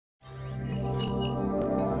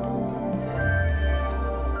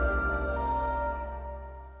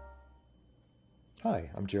Hi,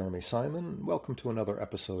 I'm Jeremy Simon. Welcome to another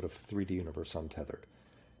episode of 3D Universe Untethered.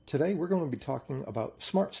 Today we're going to be talking about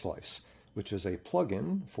SmartSlice, which is a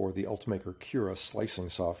plugin for the Ultimaker Cura slicing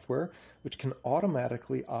software, which can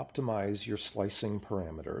automatically optimize your slicing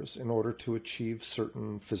parameters in order to achieve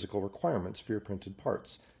certain physical requirements for your printed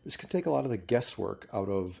parts. This can take a lot of the guesswork out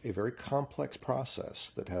of a very complex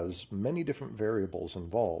process that has many different variables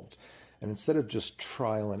involved. And instead of just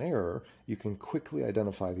trial and error, you can quickly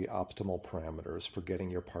identify the optimal parameters for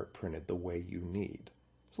getting your part printed the way you need.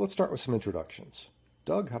 So let's start with some introductions.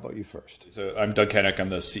 Doug, how about you first? So I'm Doug Kennick. I'm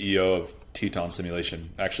the CEO of Teton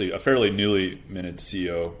Simulation, actually a fairly newly minted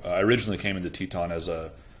CEO. I originally came into Teton as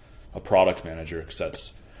a product manager because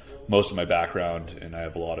that's most of my background, and I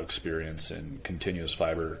have a lot of experience in continuous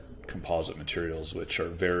fiber composite materials, which are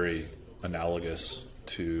very analogous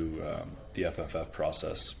to the FFF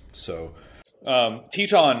process. So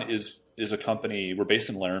Teton is a company. We're based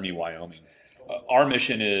in Laramie, Wyoming. Our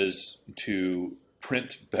mission is to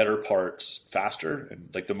print better parts faster, and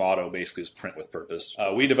like the motto basically is print with purpose.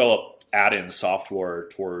 We develop add-in software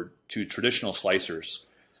to traditional slicers,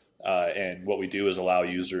 and what we do is allow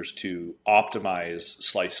users to optimize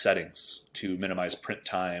slice settings to minimize print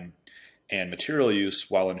time and material use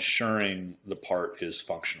while ensuring the part is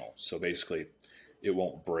functional. So basically, it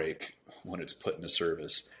won't break when it's put into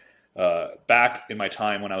service. Back in my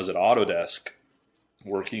time when I was at Autodesk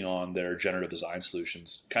working on their generative design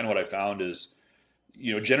solutions, kind of what I found is,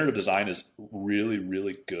 generative design is really,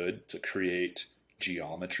 really good to create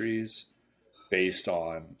geometries based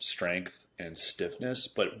on strength and stiffness,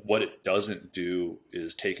 but what it doesn't do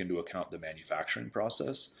is take into account the manufacturing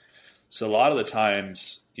process. So a lot of the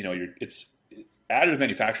times, additive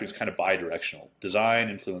manufacturing is kind of bi-directional. Design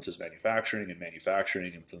influences manufacturing, and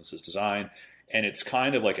manufacturing influences design. And it's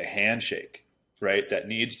kind of like a handshake, right, that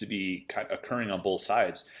needs to be kind of occurring on both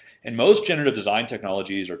sides. And most generative design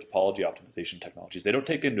technologies or topology optimization technologies, they don't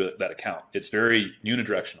take into that account. It's very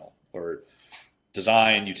unidirectional. Or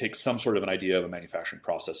design, you take some sort of an idea of a manufacturing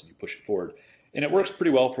process and you push it forward. And it works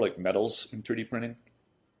pretty well for like metals in 3D printing,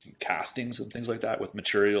 castings and things like that, with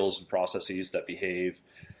materials and processes that behave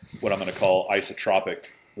what I'm going to call isotropic,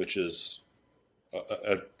 which is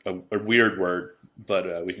a weird word,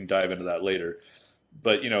 but we can dive into that later.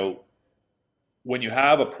 But, when you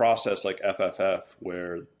have a process like FFF,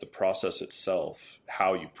 where the process itself,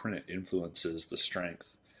 how you print it, influences the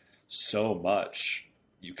strength so much,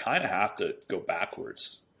 you kind of have to go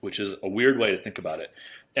backwards, which is a weird way to think about it.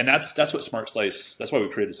 And that's what SmartSlice, that's why we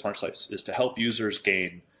created SmartSlice, is to help users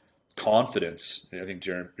gain confidence. I think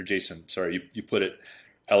Jason, you put it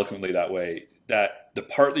eloquently that way, that the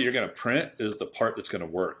part that you're going to print is the part that's going to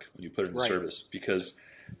work when you put it in service. Because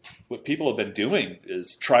what people have been doing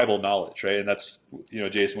is tribal knowledge, right? And that's,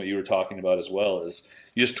 Jason, what you were talking about as well, is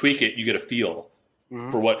you just tweak it, you get a feel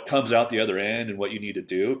for what comes out the other end and what you need to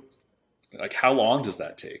do. Like, how long does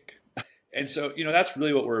that take? And so, that's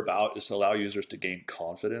really what we're about, is to allow users to gain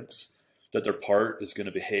confidence that their part is going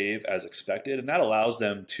to behave as expected. And that allows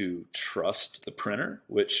them to trust the printer,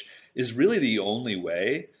 which is really the only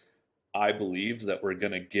way I believe that we're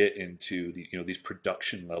going to get into these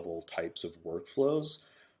production level types of workflows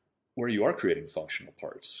where you are creating functional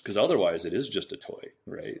parts, because otherwise it is just a toy,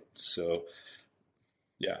 right? So,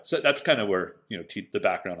 yeah, so that's kind of where, the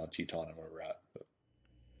background on Teton and where we're at.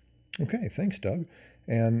 Okay, thanks, Doug.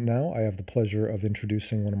 And now I have the pleasure of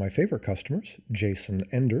introducing one of my favorite customers, Jason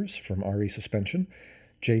Enders from RE Suspension.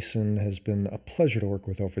 Jason has been a pleasure to work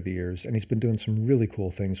with over the years, and he's been doing some really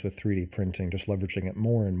cool things with 3D printing, just leveraging it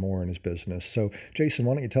more and more in his business. So, Jason,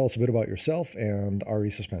 why don't you tell us a bit about yourself and RE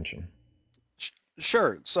Suspension?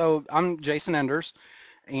 Sure. So I'm Jason Enders,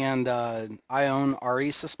 and I own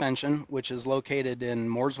RE Suspension, which is located in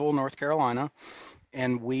Mooresville, North Carolina.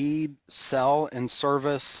 And we sell and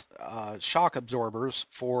service shock absorbers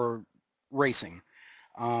for racing,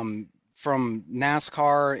 from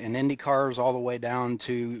NASCAR and Indy cars all the way down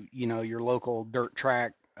to, your local dirt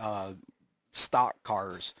track stock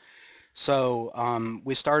cars. So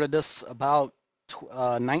we started this about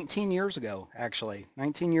 19 years ago, actually,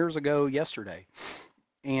 19 years ago yesterday,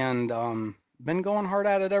 and been going hard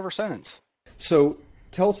at it ever since. So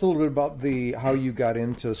tell us a little bit about how you got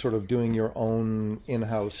into sort of doing your own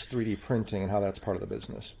in-house 3D printing and how that's part of the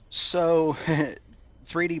business. So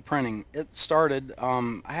 3D printing, it started,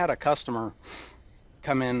 I had a customer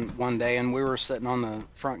come in one day and we were sitting on the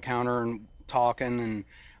front counter and talking, and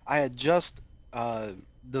I had just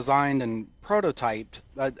designed and prototyped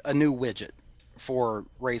a new widget for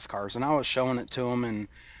race cars, and I was showing it to him, and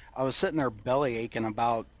I was sitting there belly aching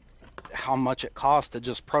about how much it cost to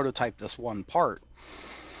just prototype this one part.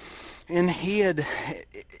 And he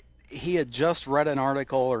he had just read an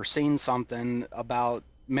article or seen something about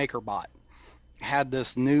MakerBot. Had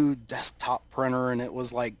this new desktop printer, and it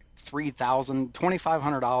was like $2,500,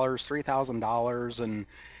 $3,000,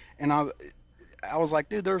 and I was like,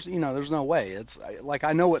 dude, there's no way. It's like,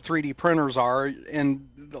 I know what 3D printers are, and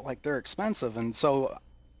like they're expensive. And so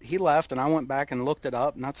he left, and I went back and looked it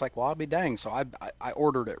up, and that's like, well, I'll be dang. So I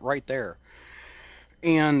ordered it right there,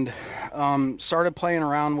 and started playing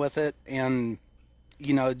around with it, and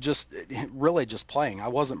just really just playing. I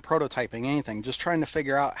wasn't prototyping anything, just trying to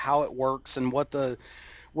figure out how it works and what the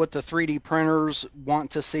 3D printers want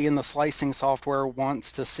to see and the slicing software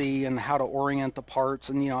wants to see, and how to orient the parts.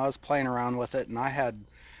 And I was playing around with it, and I had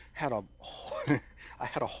a I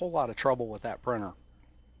had a whole lot of trouble with that printer,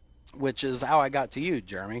 which is how I got to you,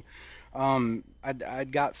 Jeremy.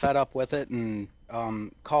 I'd got fed up with it, and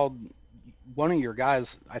called one of your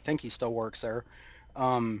guys. I think he still works there.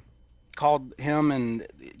 Called him, and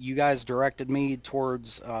you guys directed me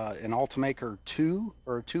towards an Ultimaker 2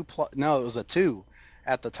 or a 2 plus. No, it was a 2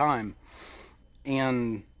 at the time.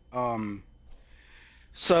 And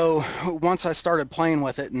so once I started playing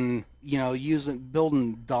with it, and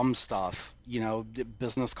building dumb stuff,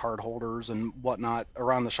 business card holders and whatnot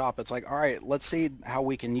around the shop, it's like, all right, let's see how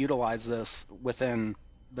we can utilize this within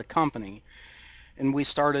the company. And we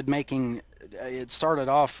started making. It started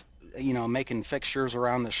off, making fixtures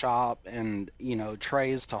around the shop, and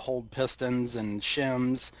trays to hold pistons and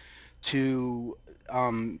shims, to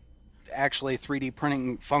actually 3D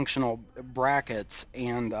printing functional brackets.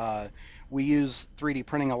 And we use 3D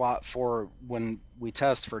printing a lot for when we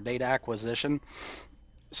test for data acquisition.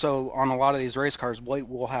 So on a lot of these race cars,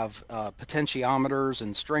 we'll have potentiometers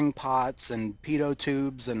and string pots and pitot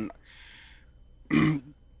tubes and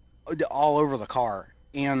all over the car.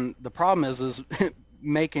 And the problem is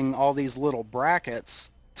making all these little brackets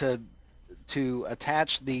to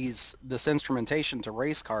attach this instrumentation to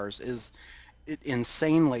race cars is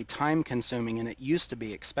insanely time consuming, and it used to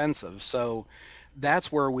be expensive. So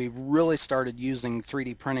that's where we really started using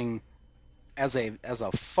 3D printing as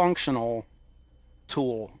a functional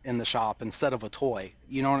tool in the shop instead of a toy.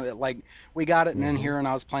 Like, we got it in here, and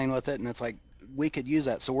I was playing with it, and it's like, we could use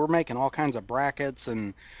that. So we're making all kinds of brackets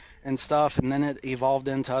and stuff, and then it evolved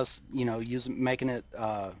into us,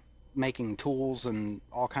 making tools and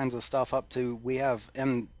all kinds of stuff, up to we have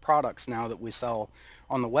end products now that we sell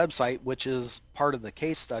on the website, which is part of the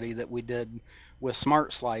case study that we did with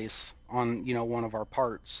Smart Slice on one of our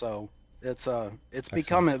parts. So it's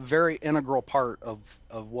become a very integral part of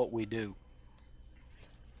what we do.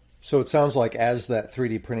 So it sounds like as that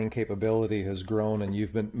 3D printing capability has grown, and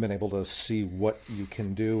you've been able to see what you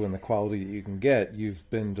can do and the quality that you can get, you've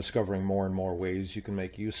been discovering more and more ways you can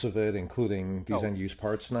make use of it, including these end-use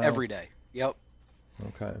parts now? Every day. Yep.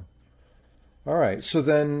 Okay. All right. So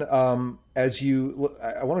then I want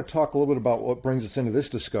to talk a little bit about what brings us into this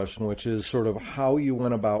discussion, which is sort of how you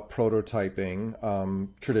went about prototyping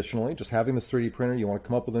traditionally, just having this 3D printer. You want to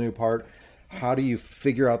come up with a new part. How do you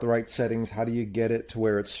figure out the right settings? How do you get it to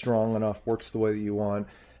where it's strong enough, works the way that you want,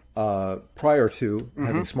 prior to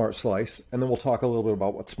having Smart Slice? And then we'll talk a little bit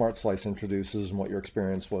about what Smart Slice introduces and what your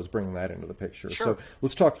experience was bringing that into the picture. Sure. So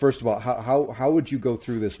let's talk first about how would you go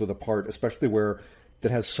through this with a part, especially where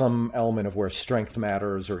that has some element of where strength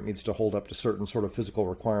matters, or it needs to hold up to certain sort of physical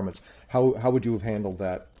requirements. How would you have handled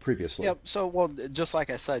that previously? Yep. So, well, just like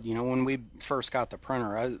I said, when we first got the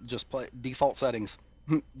printer, I just play default settings,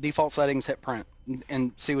 hit print,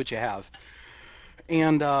 and see what you have.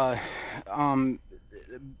 And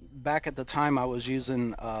back at the time, I was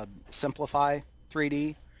using Simplify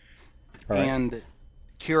 3D and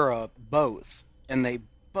Cura both, and they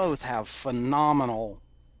both have phenomenal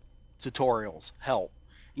tutorials, help.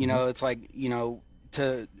 It's like,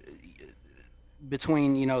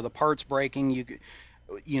 between the parts breaking,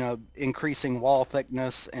 increasing wall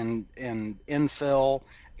thickness and infill,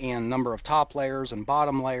 and number of top layers and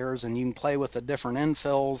bottom layers, and you can play with the different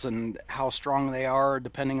infills and how strong they are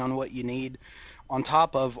depending on what you need, on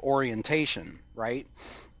top of orientation, right?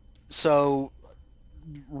 So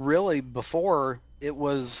really, before, it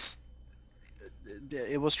was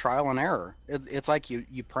trial and error. It's like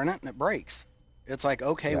you print it and it breaks. It's like,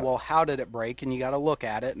 okay, well, how did it break? And you got to look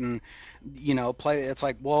at it and, play. It's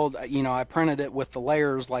like, well, I printed it with the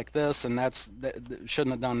layers like this, and that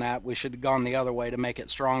shouldn't have done that. We should have gone the other way to make it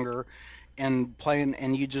stronger, and playing.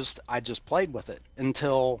 And I just played with it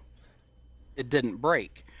until it didn't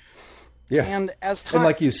break. Yeah. And as time, and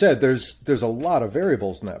like you said, there's a lot of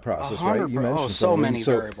variables in that process, right? You mentioned so many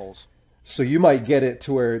variables. So you might get it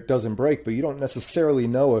to where it doesn't break, but you don't necessarily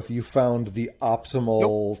know if you found the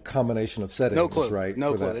optimal combination of settings, No clue. right?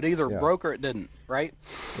 No for clue. that. It either Yeah. broke or it didn't, right?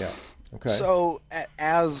 Yeah. Okay. So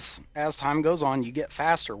as time goes on, you get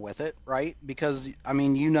faster with it, right? Because I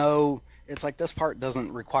mean, it's like this part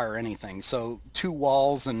doesn't require anything. So 2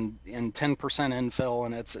 walls and 10% infill,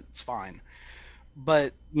 and it's fine.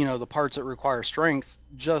 But the parts that require strength,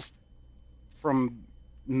 just from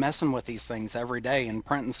messing with these things every day and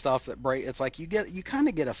printing stuff that break, it's like you kind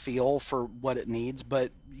of get a feel for what it needs,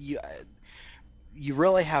 but you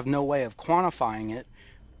really have no way of quantifying it.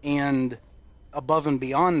 And above and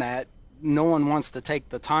beyond that, no one wants to take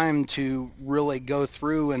the time to really go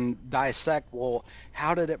through and dissect, well,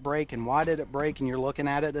 how did it break and why did it break? And you're looking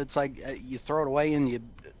at it, it's like you throw it away and you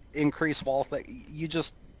increase wall you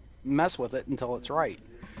just mess with it until it's right.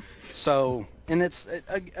 So, and it's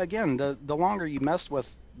again, the longer you mess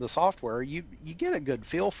with the software, you get a good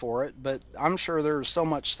feel for it, but I'm sure there's so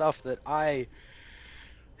much stuff that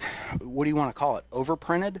what do you want to call it,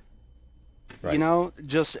 overprinted? Right.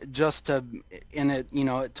 Just to, and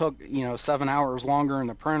it took 7 hours longer in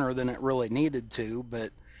the printer than it really needed to,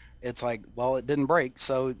 but it's like, well, it didn't break,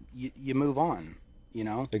 so you move on.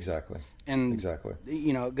 Exactly. And Exactly.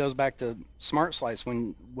 it goes back to Smart Slice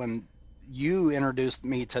when you introduced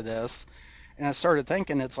me to this, and I started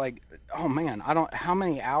thinking, it's like, oh man, how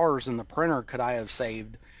many hours in the printer could I have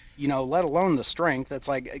saved, let alone the strength. It's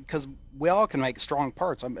like, because we all can make strong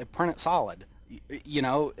parts. I print it solid.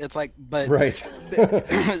 It's like, but Right.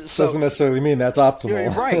 so Doesn't necessarily mean that's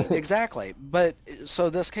optimal. right, exactly. But so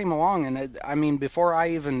this came along, and I mean, before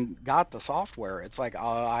I even got the software, it's like,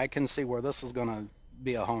 I can see where this is going to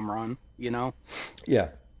be a home run. Yeah.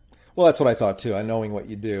 Well, that's what I thought too. Knowing what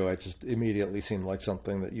you do, it just immediately seemed like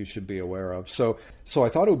something that you should be aware of. So I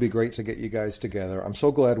thought it would be great to get you guys together. I'm so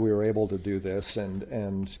glad we were able to do this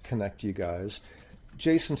and connect you guys.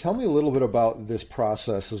 Jason, tell me a little bit about this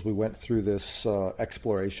process as we went through this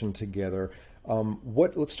exploration together.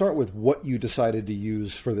 Let's start with what you decided to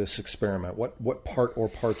use for this experiment. What part or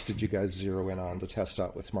parts did you guys zero in on to test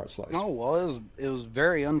out with Smart Slice? Oh, well, it was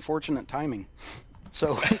very unfortunate timing.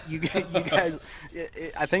 So you guys,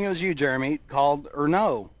 I think it was you, Jeremy, called, or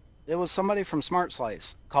no, it was somebody from Smart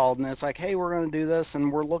Slice called, and it's like, hey, we're going to do this, and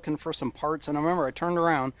we're looking for some parts. And I remember I turned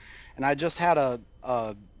around, and I just had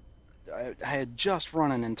I had just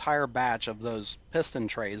run an entire batch of those piston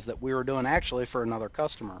trays that we were doing actually for another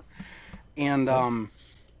customer, and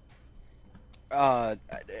I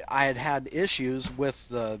had issues with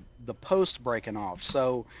the post breaking off.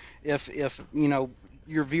 So if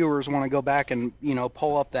your viewers want to go back and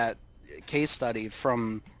pull up that case study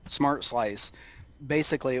from Smart Slice,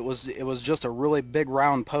 basically it was just a really big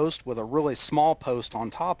round post with a really small post on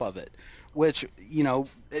top of it, which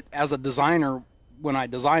as a designer, when I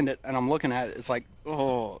designed it and I'm looking at it, it's like,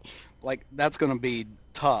 oh, like that's going to be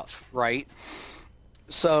tough, right?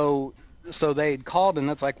 So they'd called, and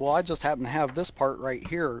it's like, well, I just happen to have this part right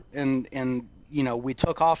here, and we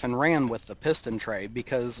took off and ran with the piston tray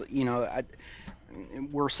because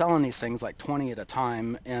we're selling these things like 20 at a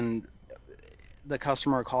time, and the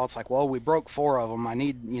customer called, it's like, well, we broke 4 of them, I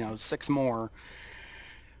need 6 more.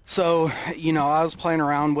 So I was playing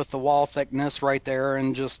around with the wall thickness right there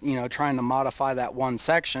and just trying to modify that one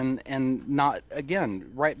section, and not,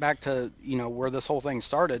 again, right back to where this whole thing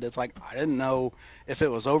started. It's like I didn't know if it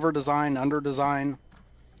was over designed, under designed,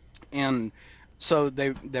 and so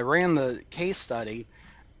they ran the case study,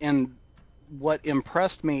 and what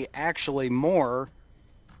impressed me actually more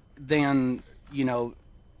than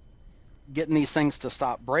getting these things to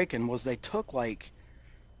stop breaking was they took, like,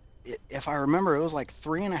 if I remember, it was like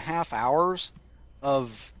 3.5 hours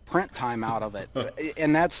of print time out of it,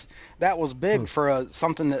 and that was big for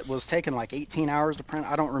something that was taking like 18 hours to print.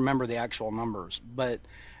 I don't remember the actual numbers, but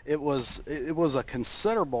it was a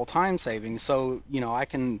considerable time saving. So I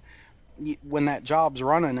can, when that job's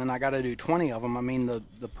running and I got to do 20 of them, I mean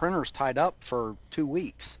the printer's tied up for 2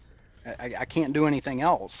 weeks. I can't do anything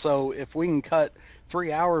else. So if we can cut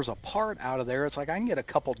 3 hours apart out of there, it's like I can get a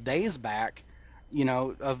couple days back,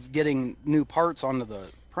 of getting new parts onto the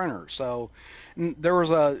printer. So there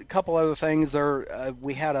was a couple other things there.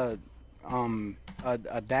 We had a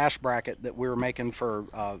dash bracket that we were making for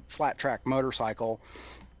a flat track motorcycle,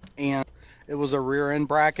 and it was a rear end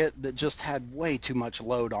bracket that just had way too much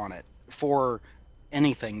load on it for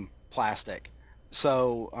anything plastic.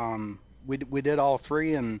 So we did all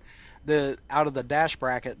 3, and out of the dash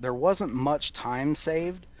bracket there wasn't much time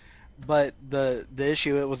saved. But the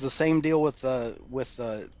issue, it was the same deal with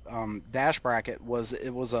the dash bracket.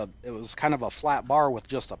 It was kind of a flat bar with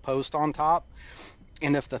just a post on top,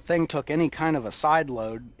 And if the thing took any kind of a side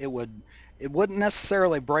load, it wouldn't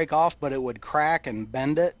necessarily break off, but it would crack and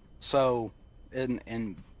bend it. So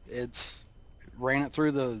and it's ran it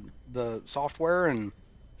through the software and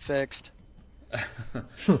fixed.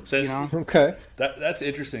 So Okay. that's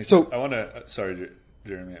interesting. So I want to. Sorry,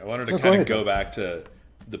 Jeremy. I wanted to No, go kind of ahead. go back to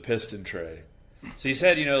the piston tray. So you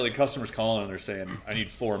said, like customers calling and they're saying, "I need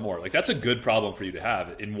 4 more." Like that's a good problem for you to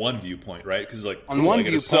have in one viewpoint, right? Because like On cool, one I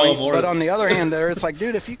gotta sell viewpoint, more. but on the other hand, there it's like,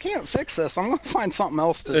 dude, if you can't fix this, I'm gonna find something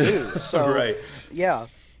else to do. So Right. yeah.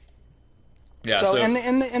 Yeah. So So,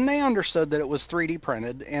 and they understood that it was 3D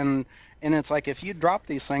printed, and it's like if you drop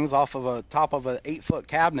these things off of a top of an 8-foot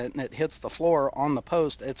cabinet and it hits the floor on the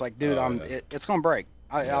post, it's like, dude, Oh, yeah. it's gonna break.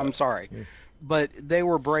 I'm sorry, but they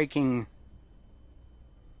were breaking.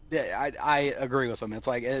 I agree with them. It's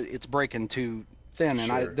like it's breaking too thin,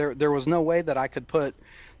 and Sure. there was no way that I could put,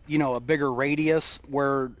 a bigger radius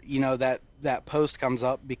where that post comes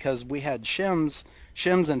up, because we had shims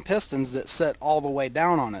and pistons that set all the way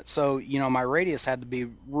down on it. So my radius had to be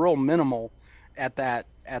real minimal at that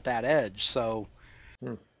edge. So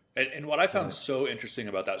and what I found so interesting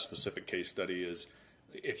about that specific case study is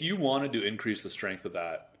if you wanted to increase the strength of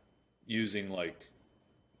that using like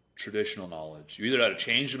traditional knowledge, you either had to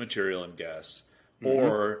change the material and guess,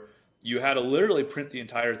 or you had to literally print the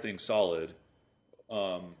entire thing solid,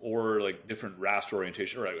 or like different raster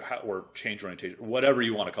orientation, or change orientation, whatever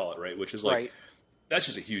you want to call it, right? Which is like, right, that's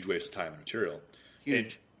just a huge waste of time and material.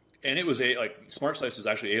 huge. And it was Smart Slice was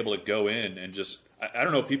actually able to go in and just, I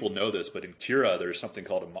don't know if people know this, but in Cura, there's something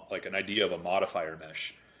called an idea of a modifier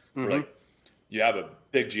mesh. Where like you have a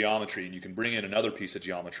big geometry and you can bring in another piece of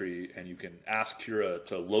geometry and you can ask Cura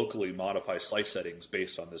to locally modify slice settings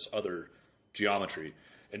based on this other geometry.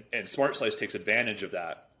 And Smart Slice takes advantage of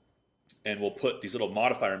that and will put these little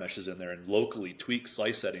modifier meshes in there and locally tweak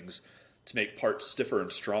slice settings to make parts stiffer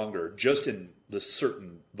and stronger just in this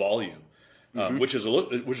certain volume, which is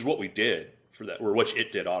what we did for that, or which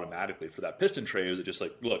it did automatically for that piston tray. Is it just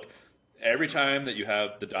like, look, every time that you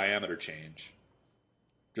have the diameter change,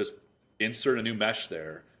 just insert a new mesh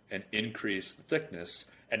there and increase the thickness.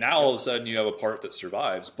 And now all of a sudden you have a part that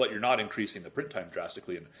survives, but you're not increasing the print time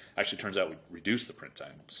drastically. And actually turns out we reduced the print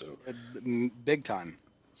time. So Big time.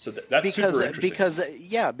 So that's super interesting.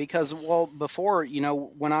 Because well, before,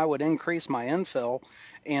 when I would increase my infill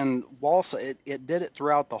and Walsa, it did it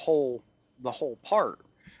throughout the whole part.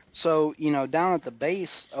 So down at the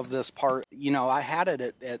base of this part, I had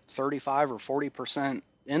it at 35 or 40%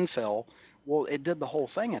 infill. Well, it did the whole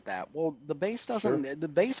thing at that. Well, the base doesn't. Sure. The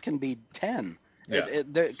base can be 10,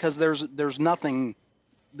 because there's nothing.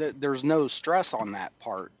 There's no stress on that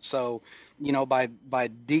part. So, by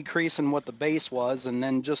decreasing what the base was and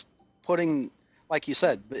then just putting, like you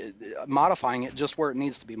said, modifying it just where it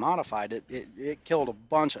needs to be modified, it killed a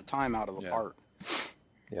bunch of time out of the part.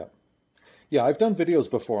 Yeah. Yeah, I've done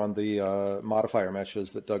videos before on the modifier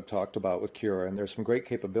meshes that Doug talked about with Cura, and there's some great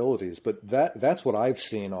capabilities. But that's what I've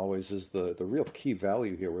seen always is the real key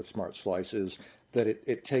value here with Smart Slice is that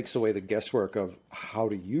it takes away the guesswork of how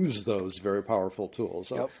to use those very powerful tools.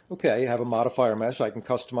 So, okay, I have a modifier mesh. I can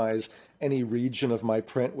customize any region of my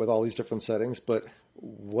print with all these different settings, but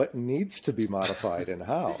what needs to be modified and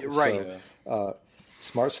how? Right. So,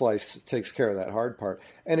 Smart Slice takes care of that hard part.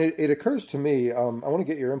 And it occurs to me, I want to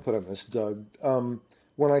get your input on this, Doug.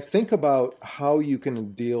 When I think about how you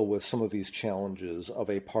can deal with some of these challenges of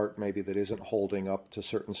a part maybe that isn't holding up to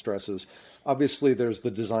certain stresses, obviously there's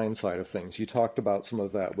the design side of things. You talked about some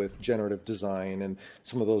of that with generative design and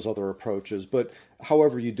some of those other approaches. But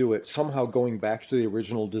however you do it, somehow going back to the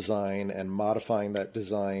original design and modifying that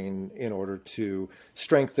design in order to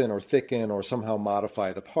strengthen or thicken or somehow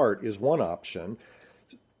modify the part is one option.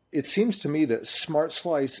 It seems to me that Smart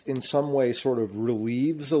Slice in some way sort of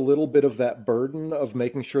relieves a little bit of that burden of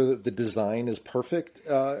making sure that the design is perfect.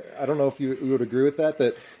 I don't know if you would agree with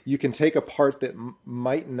that you can take a part that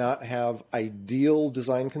might not have ideal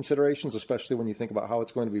design considerations, especially when you think about how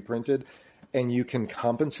it's going to be printed, and you can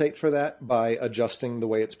compensate for that by adjusting the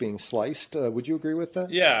way it's being sliced. Would you agree with that?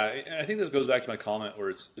 Yeah, I think this goes back to my comment where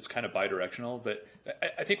it's kind of bidirectional, but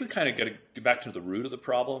I think we kind of got to get back to the root of the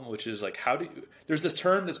problem, which is like, there's this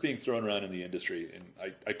term that's being thrown around in the industry,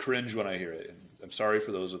 and I cringe when I hear it, and I'm sorry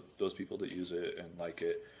for those people that use it and like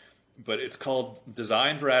it, but it's called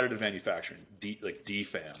Design for Additive Manufacturing,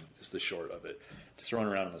 DFAM is the short of it. It's thrown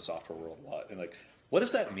around in the software world a lot, and like, what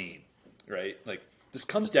does that mean, right? Like, this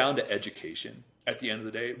comes down to education at the end of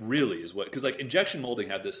the day, really is what, because like injection molding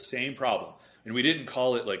had this same problem, and we didn't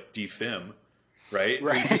call it like DFIM, right?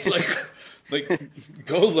 Right. Just like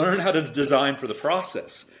go learn how to design for the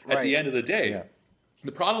process at the end of the day. Yeah.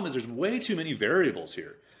 The problem is there's way too many variables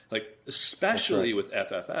here. Like, especially right. with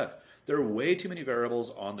FFF, there are way too many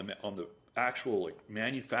variables on the actual like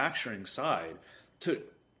manufacturing side to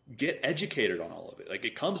get educated on all of it. Like,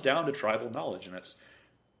 it comes down to tribal knowledge, and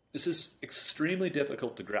this is extremely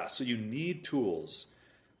difficult to grasp. So you need tools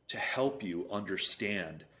to help you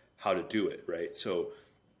understand how to do it, right? So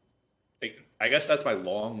I guess that's my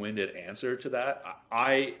long-winded answer to that.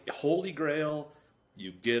 Holy Grail,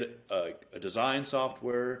 you get a design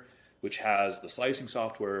software which has the slicing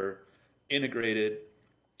software integrated,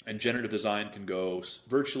 and generative design can go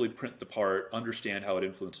virtually print the part, understand how it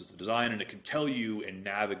influences the design, and it can tell you and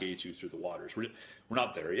navigate you through the waters. We're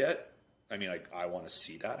not there yet. I mean, I want to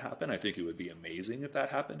see that happen. I think it would be amazing if that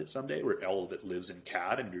happened someday, where all of it lives in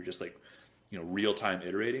CAD and you're just like, real-time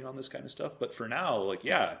iterating on this kind of stuff. But for now, like,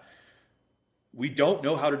 yeah, we don't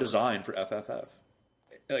know how to design for FFF.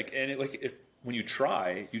 When you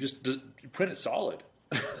try, you just print it solid.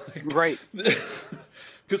 Right.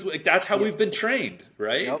 Because that's how we've been trained,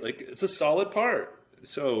 right? Yep. Like, it's a solid part.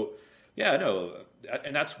 So, yeah, no,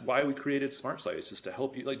 and that's why we created Smart Slice, is to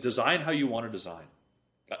help you design how you want to design,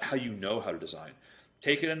 how you know how to design.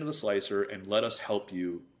 Take it into the slicer and let us help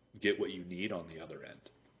you get what you need on the other end.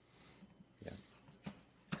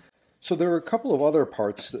 So there were a couple of other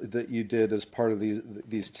parts that you did as part of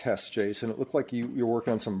these tests, Jason. It looked like you're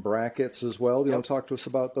working on some brackets as well. Do you want to talk to us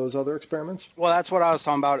about those other experiments? Well, that's what I was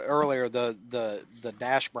talking about earlier, the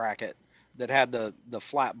dash bracket that had the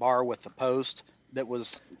flat bar with the post that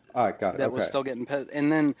was got it. that was still getting put.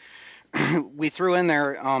 And then we threw in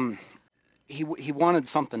there, he wanted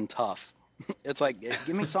something tough. It's like,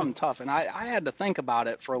 give me something tough. And I had to think about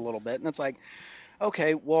it for a little bit. And it's like,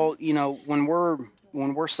 okay, well,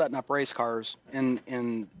 when we're setting up race cars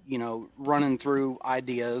and running through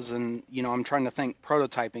ideas, and I'm trying to think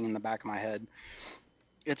prototyping in the back of my head,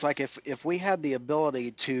 it's like if we had the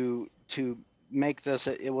ability to make this,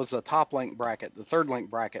 it was a top link bracket, the third link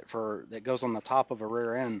bracket that goes on the top of a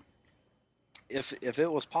rear end. If it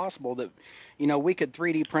was possible that we could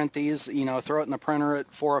 3D print these, throw it in the printer at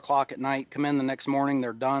 4:00 at night, come in the next morning,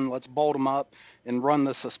 they're done, let's bolt them up and run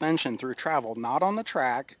the suspension through travel, not on the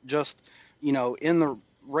track, just in the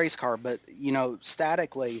race car, but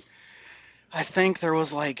statically. I think there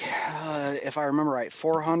was if I remember right,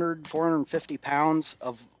 450 pounds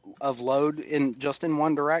of load in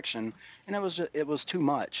one direction, and it was too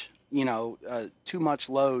much, too much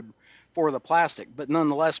load for the plastic. But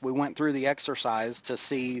nonetheless, we went through the exercise to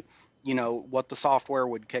see, what the software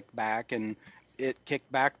would kick back, and it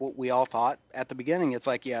kicked back what we all thought at the beginning. It's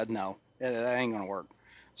like, yeah, no, that ain't gonna work.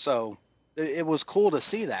 So it was cool to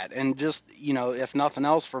see that, and just if nothing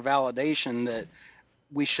else, for validation that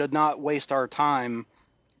we should not waste our time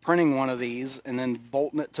printing one of these and then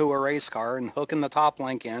bolting it to a race car and hooking the top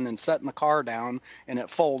link in and setting the car down and it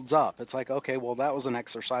folds up. It's like, okay, well, that was an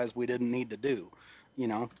exercise we didn't need to do.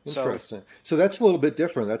 Interesting. So that's a little bit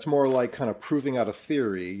different. That's more like kind of proving out a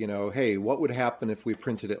theory, hey, what would happen if we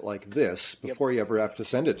printed it like this before you ever have to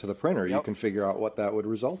send it to the printer? You can figure out what that would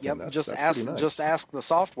result in. That's just ask the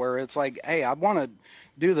software. It's like, hey, I want to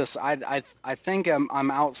do this. I think I'm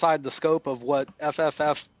outside the scope of what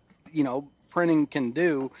FFF, printing can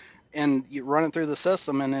do, and you run it through the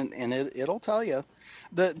system and it'll tell you.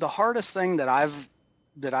 The hardest thing that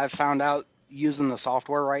I've found out using the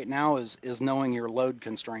software right now is knowing your load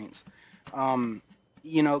constraints,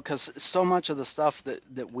 because so much of the stuff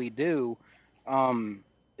that we do,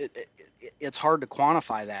 it's hard to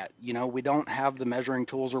quantify that. We don't have the measuring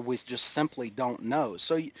tools, or we just simply don't know.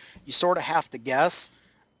 So you sort of have to guess.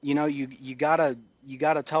 You gotta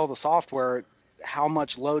tell the software how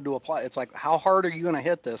much load to apply. It's like, how hard are you going to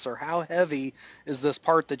hit this, or how heavy is this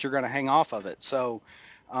part that you're going to hang off of it? So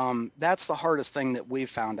that's the hardest thing that we've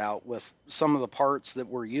found out with some of the parts that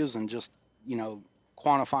we're using, just,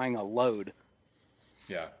 quantifying a load.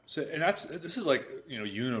 Yeah. So, and this is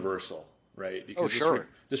universal, right? Because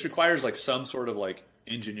this requires some sort of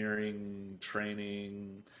engineering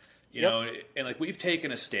training, and we've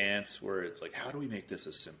taken a stance where it's like, how do we make this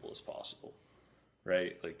as simple as possible?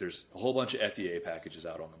 Right? There's a whole bunch of FEA packages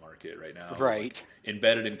out on the market right now. Right.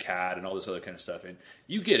 Embedded in CAD and all this other kind of stuff. And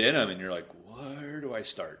you get in them and you're like, where do I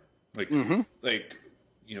start? What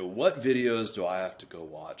videos do I have to go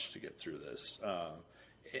watch to get through this?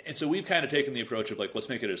 And so we've kind of taken the approach of let's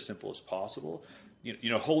make it as simple as possible.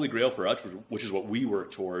 Holy Grail for us, which is what we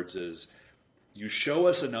work towards, is you show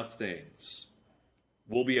us enough things,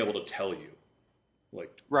 we'll be able to tell you.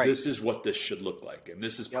 This is what this should look like, and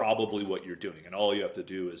this is probably what you're doing, and all you have to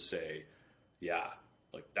do is say, yeah,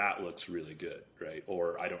 that looks really good, right?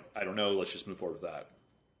 Or I don't know, let's just move forward with that.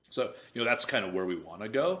 So, that's kind of where we want to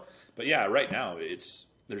go. But yeah, right now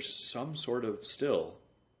there's some sort of still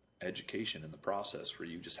education in the process where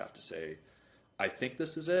you just have to say, I think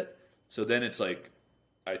this is it. So then it's like,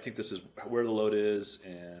 I think this is where the load is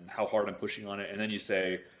and how hard I'm pushing on it. And then you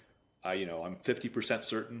say, I'm 50%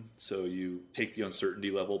 certain. So you take the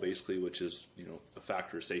uncertainty level basically, which is, a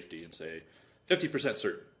factor of safety, and say 50%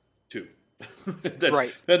 certain, 2.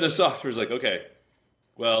 Then the software is like, okay,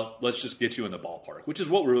 well, let's just get you in the ballpark, which is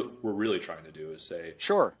what we're really trying to do, is say,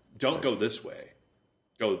 sure, don't go this way,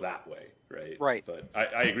 go that way, right? Right. But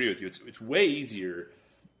I agree with you. It's way easier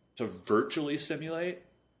to virtually simulate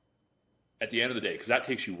at the end of the day, because that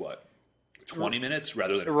takes you 20 minutes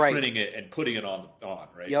rather than printing it and putting it on,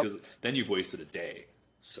 right? Because then you've wasted a day.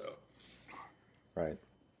 So, right.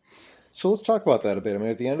 So let's talk about that a bit. I mean,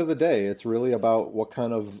 at the end of the day, it's really about what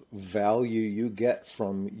kind of value you get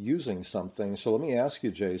from using something. So let me ask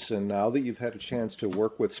you, Jason, now that you've had a chance to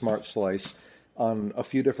work with Smart Slice on a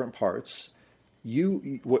few different parts,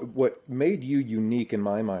 what made you unique in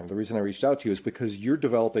my mind, the reason I reached out to you, is because you're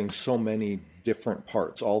developing so many different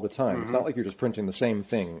parts all the time. Mm-hmm. It's not like you're just printing the same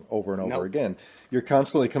thing over and over again. You're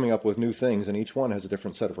constantly coming up with new things, and each one has a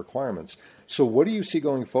different set of requirements. So what do you see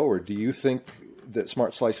going forward? Do you think that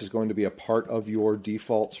Smart Slice is going to be a part of your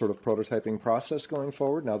default sort of prototyping process going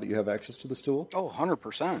forward now that you have access to this tool? Oh,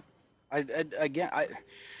 100%.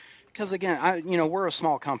 Because again, we're a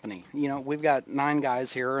small company. We've got 9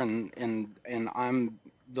 guys here, and I'm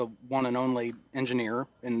the one and only engineer,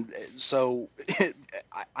 and so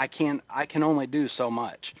I can only do so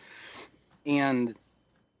much. And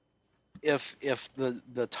if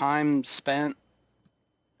the time spent,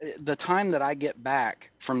 the time that I get back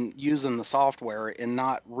from using the software and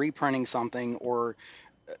not reprinting something or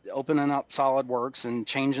opening up SolidWorks and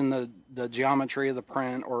changing the geometry of the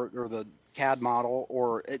print or the CAD model,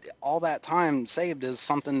 or all that time saved is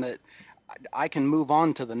something that I can move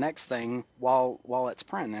on to the next thing while it's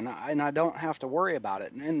printing, and I don't have to worry about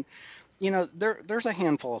it. And there's a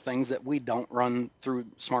handful of things that we don't run through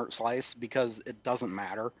Smart Slice because it doesn't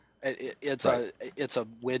matter. It's a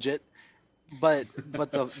widget, but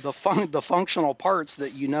the functional parts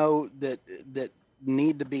that that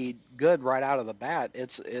need to be good right out of the bat,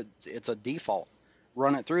 it's a default.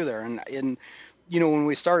 Run it through there, and when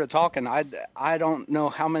we started talking, I don't know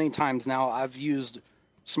how many times now I've used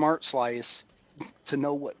Smart Slice to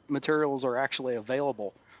know what materials are actually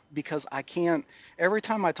available, because I can't. Every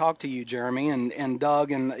time I talk to you, Jeremy, and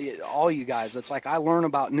Doug, and all you guys, it's like I learn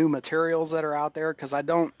about new materials that are out there, because I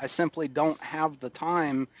simply don't have the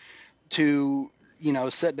time to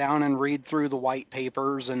sit down and read through the white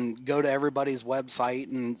papers and go to everybody's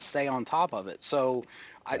website and stay on top of it. So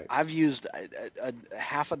I've used a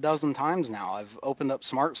half a dozen times now. I've opened up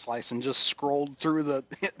Smart Slice and just scrolled through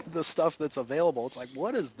the stuff that's available. It's like,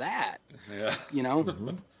 what is that? Yeah.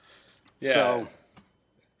 Mm-hmm. Yeah. So,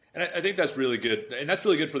 and I think that's really good, and that's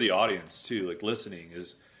really good for the audience too. Like, listening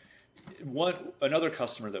is another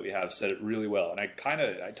customer that we have said it really well, and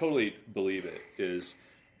I totally believe it. Is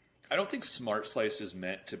I don't think Smart Slice is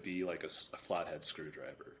meant to be like a flathead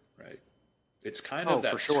screwdriver, right? It's kind of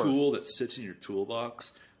that tool that sits in your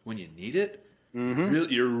toolbox when you need it.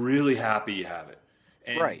 Mm-hmm. You're really happy you have it,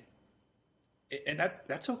 and, and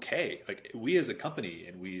that's okay. Like, we as a company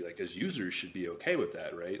and we as users should be okay with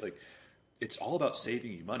that, right? Like, it's all about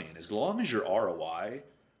saving you money, and as long as your ROI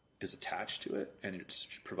is attached to it and it's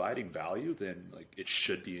providing value, then it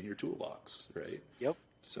should be in your toolbox, right? Yep.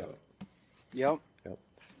 So. Yep.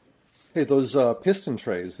 Hey, those piston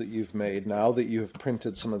trays that you've made, now that you have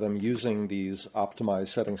printed some of them using these optimized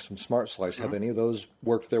settings from Smart Slice, have any of those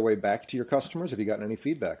worked their way back to your customers? Have you gotten any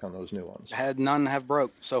feedback on those new ones? Had none have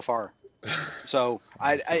broke so far. So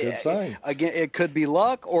That's a good sign. Again, it could be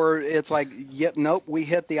luck, or it's like, nope, we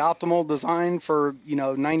hit the optimal design for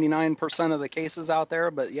 99% of the cases out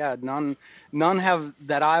there. But yeah, none have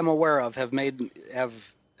that I'm aware of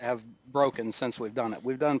have broken since we've done it.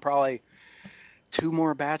 We've done probably 2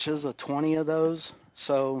 more batches of 20 of those,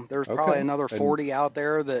 so there's probably another 40 out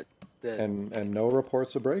there that and no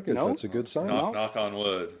reports of breakage. Nope. That's a good sign. Knock on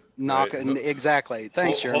wood. Exactly.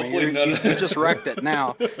 Thanks, Jeremy. You just wrecked it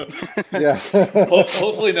now. Yeah.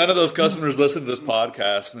 Hopefully none of those customers listen to this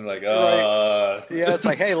podcast and they're like, Yeah, it's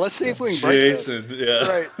like, hey, let's see if we can break Jason, this. yeah.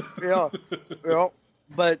 Right. Yeah. Well,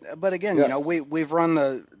 but again, we've run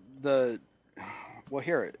the well,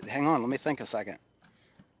 here, hang on, let me think a second.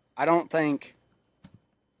 I don't think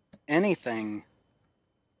anything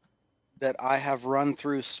that I have run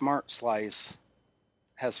through Smart Slice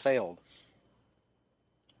has failed.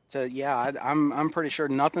 So yeah, I'm pretty sure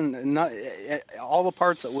all the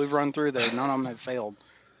parts that we've run through there, none of them have failed.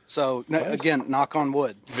 So again, knock on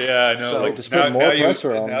wood. Yeah, I know. So, like just put more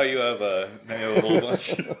pressure on. Now you have a whole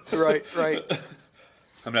bunch. right.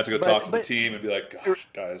 I'm gonna have to go talk to the team and be like, gosh,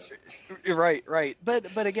 guys. Right.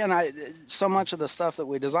 But again, so much of the stuff that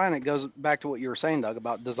we design, it goes back to what you were saying, Doug,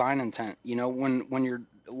 about design intent. You know, when you're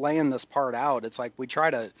laying this part out, it's like we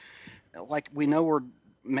try to, like, we know we're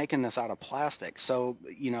making this out of plastic, so,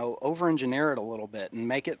 you know, over engineer it a little bit and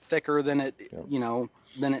make it thicker than it, you know,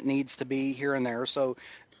 than it needs to be here and there. So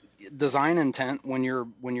design intent, when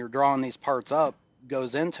you're drawing these parts up,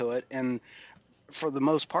 goes into it. And for the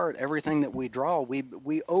most part, everything that we draw,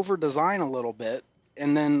 we over design a little bit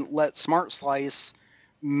and then let Smart Slice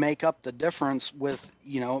make up the difference with,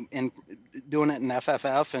 you know, in doing it in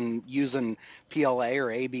FFF and using PLA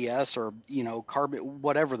or ABS or, you know, carbon,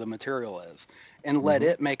 whatever the material is, and let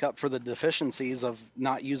it make up for the deficiencies of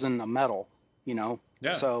not using a metal, you know.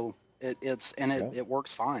 Yeah. So it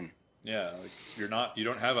works fine. Yeah, like you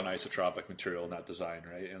don't have an isotropic material in that design,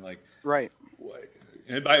 right? And right.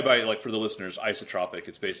 And by like, for the listeners, isotropic,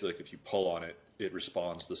 it's basically like if you pull on it, it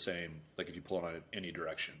responds the same, like if you pull on it in any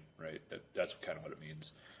direction, right? That's kind of what it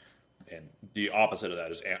means. And the opposite of that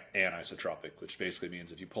is anisotropic, which basically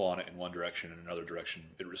means if you pull on it in one direction and another direction,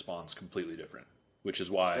 it responds completely different, which is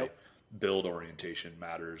why build orientation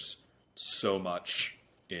matters so much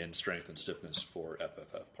in strength and stiffness for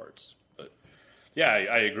FFF parts. But yeah,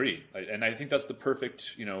 I agree. And I think that's the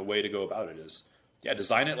perfect, you know, way to go about it is,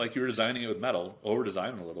 design it like you were designing it with metal,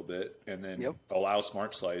 over-design it a little bit, and then allow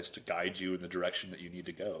Smart Slice to guide you in the direction that you need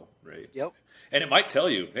to go, right? Yep. And it might tell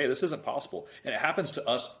you, hey, this isn't possible. And it happens to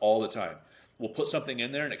us all the time. We'll put something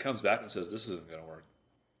in there, and it comes back and says, this isn't going to work.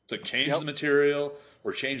 It's like, change the material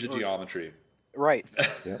or change the geometry. Right.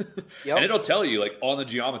 And it'll tell you, like, on the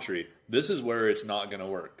geometry, this is where it's not going to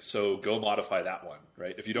work. So go modify that one,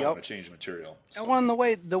 right? If you don't want to change the material. So. Well, and the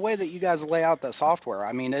way that you guys lay out the software,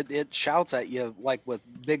 I mean, it shouts at you like with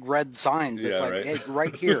big red signs. It's like, hey,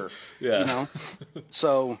 right here, you know.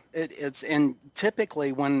 So it's and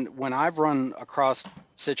typically when I've run across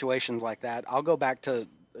situations like that, I'll go back to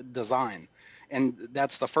design. And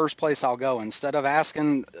that's the first place I'll go. Instead of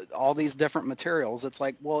asking all these different materials, it's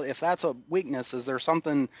like, well, if that's a weakness, is there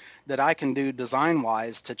something that I can do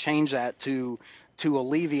design-wise to change that to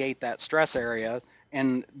alleviate that stress area?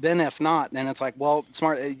 And then if not, then it's like, well,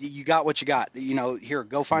 smart, you got what you got. You know, here,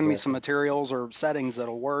 go find me some materials or settings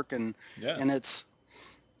that'll work. And it's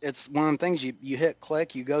one of the things you hit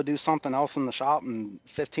click, you go do something else in the shop, and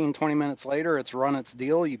 15, 20 minutes later, it's run its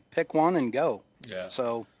deal. You pick one and go. Yeah.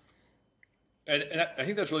 So. And I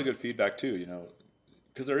think that's really good feedback too, you know,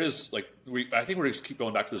 because there is like I think we're just keep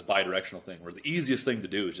going back to this bi-directional thing where the easiest thing to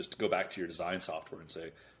do is just to go back to your design software and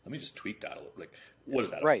say, let me just tweak that a little. Like, what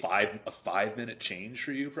is that? A 5-minute change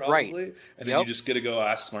for you probably, and then you just get to go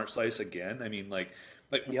ask Smart Slice again. I mean, like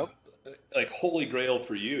holy grail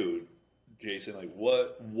for you, Jason. Like,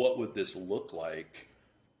 what would this look like?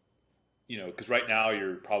 You know, because right now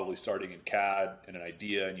you're probably starting in CAD and an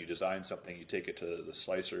idea, and you design something, you take it to the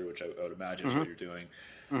slicer, which I would imagine is what you're doing.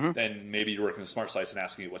 Then maybe you're working with Smart Slice and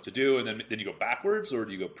asking it what to do, and then you go backwards, or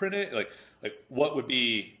do you go print it? Like what would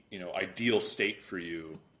be, you know, ideal state for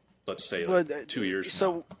you? Let's say 2 years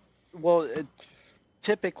from now. Well,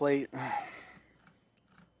 typically,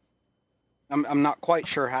 I'm not quite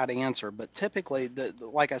sure how to answer, but typically,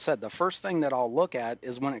 like I said, the first thing that I'll look at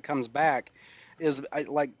is when it comes back, is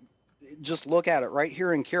just look at it right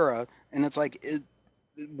here in Cura, and it's like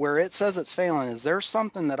where it says it's failing. Is there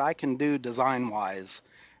something that I can do design wise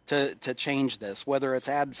to change this? Whether it's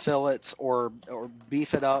add fillets or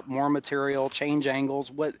beef it up, more material, change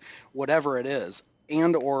angles, whatever it is,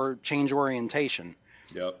 and or change orientation.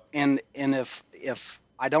 Yep. And if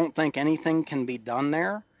I don't think anything can be done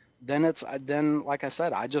there, then like I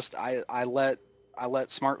said, I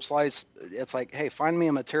let Smart Slice, it's like, hey, find me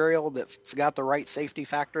a material that's got the right safety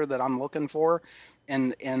factor that I'm looking for,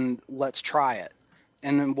 and let's try it.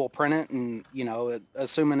 And then we'll print it, and, you know,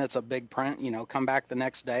 assuming it's a big print, you know, come back the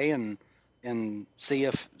next day and see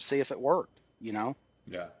if it worked, you know?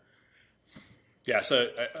 Yeah. Yeah, so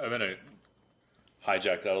I'm going to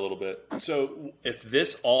hijack that a little bit. So if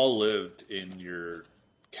this all lived in your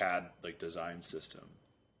CAD design system,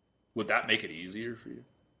 would that make it easier for you?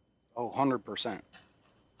 Oh, 100%.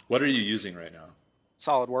 What are you using right now?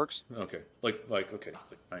 SolidWorks. Okay. Like 90% of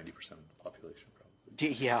the population probably.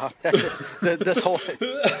 Yeah. This whole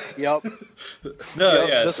yep. No, yep.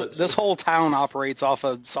 yeah. This whole town operates off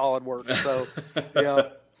of SolidWorks. So yeah.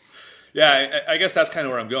 Yeah, I guess that's kind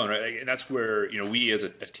of where I'm going, right? And that's where, you know, we as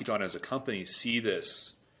Teton as a company see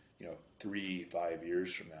this, you know, 3-5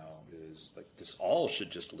 years from now is like this all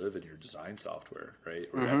should just live in your design software, right?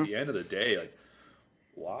 Or at the end of the day, like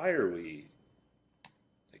why are we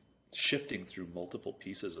like shifting through multiple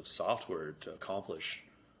pieces of software to accomplish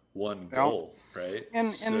one goal, right?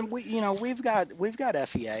 And we, we've got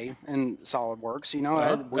FEA and SolidWorks,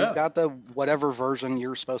 we've yeah. got the whatever version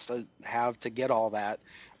you're supposed to have to get all that,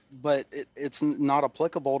 but it's not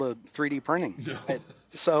applicable to 3D printing. No.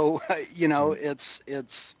 So,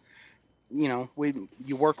 it's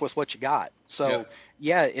you work with what you got. So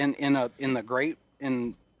yeah, in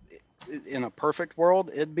a perfect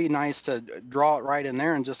world, it'd be nice to draw it right in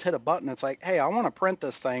there and just hit a button. It's like, hey, I want to print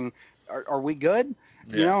this thing. Are we good?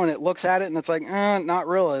 Yeah. And it looks at it and it's like, not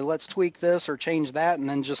really. Let's tweak this or change that, and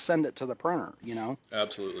then just send it to the printer.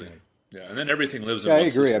 Absolutely. Yeah, and then everything lives in Yeah, one I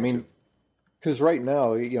agree. system, I mean, too. because right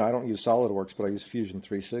now, I don't use SolidWorks, but I use Fusion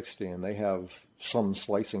 360, and they have some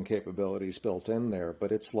slicing capabilities built in there,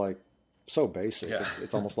 but it's like so basic. Yeah.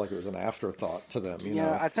 It's almost like it was an afterthought to them.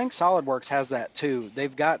 I think SolidWorks has that too.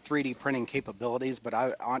 They've got 3D printing capabilities,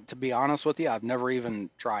 but to be honest with you, I've never even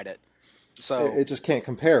tried it. So it just can't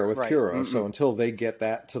compare with Right. Cura. Mm-mm. So until they get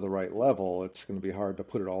that to the right level, it's going to be hard to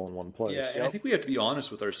put it all in one place. Yeah, and I think we have to be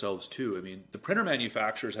honest with ourselves too. I mean, the printer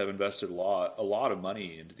manufacturers have invested a lot of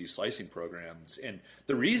money into these slicing programs, and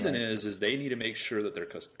the reason is they need to make sure that their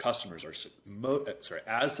customers are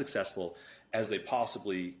as successful as they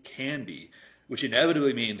possibly can be, which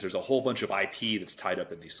inevitably means there's a whole bunch of IP that's tied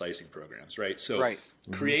up in these slicing programs, right? So Right.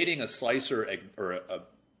 creating a slicer or a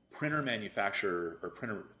printer manufacturer or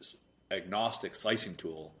printer agnostic slicing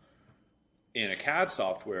tool in a CAD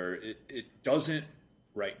software, it doesn't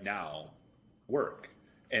right now work.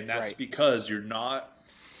 And that's Right. because you're not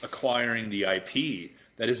acquiring the IP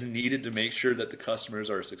that is needed to make sure that the customers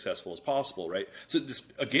are as successful as possible, right? So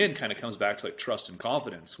this, again, kind of comes back to like trust and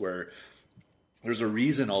confidence, where there's a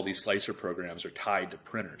reason all these slicer programs are tied to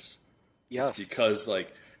printers. Yes. It's because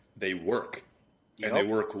like they work and they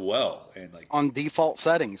work well, and like on default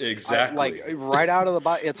settings. Exactly. Like right out of the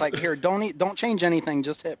box, it's like, here, don't change anything,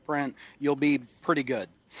 just hit print. You'll be pretty good.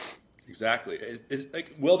 Exactly.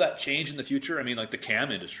 Like, will that change in the future? I mean, like the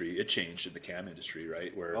cam industry, it changed in the cam industry,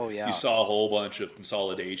 right? Where you saw a whole bunch of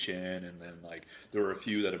consolidation, and then like there were a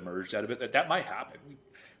few that emerged out of it. That might happen.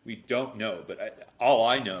 We don't know, but all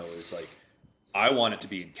I know is like I want it to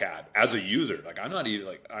be in CAD as a user. Like I'm not even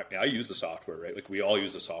like I use the software, right? Like we all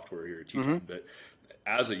use the software here at Teton, but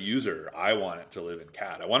as a user, I want it to live in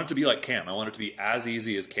CAD. I want it to be like CAM. I want it to be as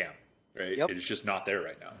easy as CAM, right? Yep. It's just not there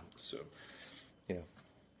right now. So, Yeah.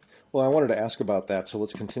 Well, I wanted to ask about that, so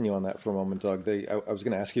let's continue on that for a moment, Doug. I was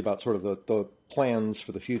going to ask you about sort of the plans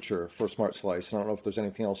for the future for Smart Slice. I don't know if there's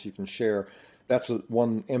anything else you can share. That's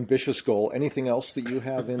one ambitious goal. Anything else that you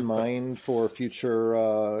have in mind for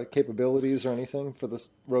future capabilities or anything for this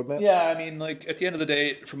roadmap? yeah, I mean, like at the end of the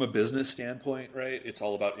day, from a business standpoint, right, it's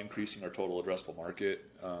all about increasing our total addressable market.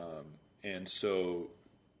 And so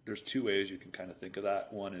there's two ways you can kind of think of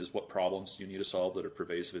that. One is what problems you need to solve that are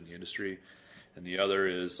pervasive in the industry. And the other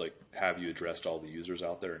is like, have you addressed all the users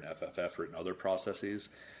out there in FFF or in other processes?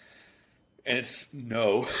 And it's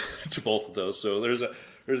no to both of those. So there's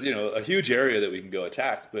a huge area that we can go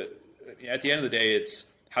attack. But at the end of the day, it's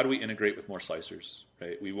how do we integrate with more slicers,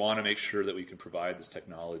 right? We want to make sure that we can provide this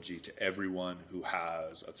technology to everyone who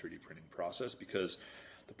has a 3D printing process, because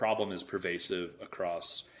the problem is pervasive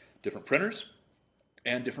across different printers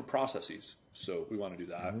and different processes. So we want to do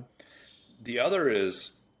that. Mm-hmm. The other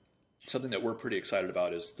is something that we're pretty excited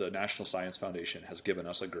about is the National Science Foundation has given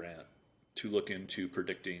us a grant to look into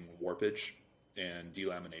predicting warpage and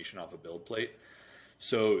delamination off a build plate.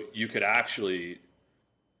 So you could actually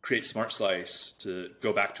create Smart Slice to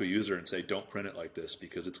go back to a user and say, don't print it like this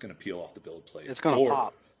because it's going to peel off the build plate. It's going to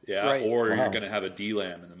pop. Yeah, right. Or you're going to have a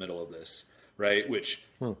delam in the middle of this, right? Which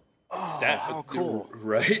how cool.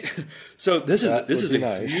 Right? So this is a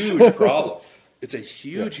nice. huge problem. It's a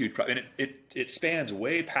huge problem. And it spans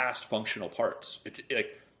way past functional parts.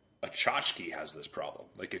 Like a tchotchke has this problem.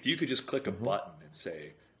 Like if you could just click a button and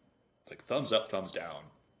say, like thumbs up, thumbs down.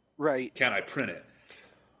 Right. Can I print it?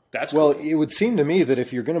 That's well, cool. It would seem to me that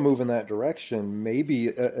if you're going to move in that direction, maybe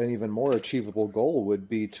an even more achievable goal would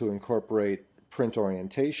be to incorporate print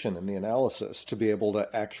orientation in the analysis to be able to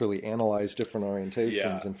actually analyze different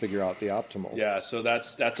orientations and figure out the optimal. Yeah, so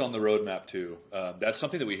that's on the roadmap too. That's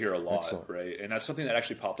something that we hear a lot, Excellent. Right? And that's something that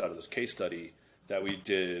actually popped out of this case study that we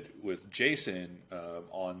did with Jason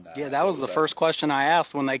on that. Yeah, that was the first question I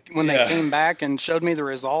asked when they came back and showed me the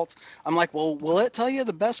results. I'm like, well, will it tell you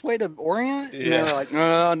the best way to orient? And they were like,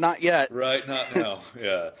 no, not yet. Right, not now.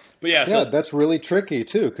 Yeah. But yeah, so that's really tricky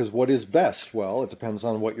too, because what is best? Well, it depends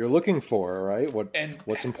on what you're looking for, right?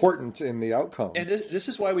 What's important in the outcome. And this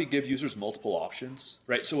is why we give users multiple options,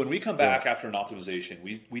 right? So when we come back after an optimization,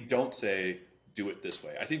 we don't say do it this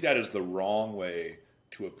way. I think that is the wrong way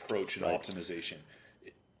to approach an optimization.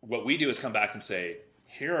 What we do is come back and say,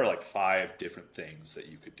 here are like 5 different things that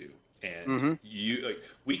you could do. And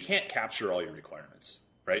we can't capture all your requirements,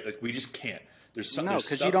 right? Like we just can't. There's some, no,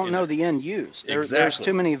 because you don't know the end use. There's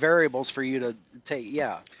too many variables for you to take.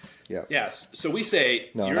 Yes. So we say,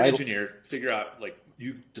 you're an engineer, figure out, like,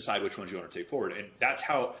 you decide which ones you want to take forward. And that's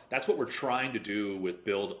what we're trying to do with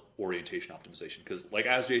build orientation optimization. Because, like,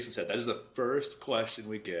 as Jason said, that is the first question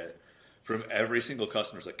we get from every single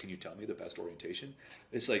customer. Is like, can you tell me the best orientation?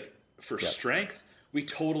 It's like, for strength, we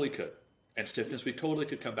totally could. And stiffness, we totally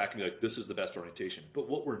could come back and be like, this is the best orientation. But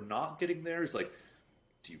what we're not getting there is like,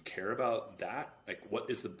 do you care about that? Like, what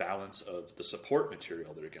is the balance of the support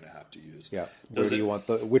material that you're going to have to use? Yeah. Where do you want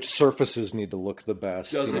which surfaces need to look the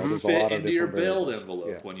best? Does it fit into your build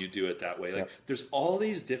envelope when you do it that way? Like, there's all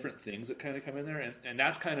these different things that kind of come in there, and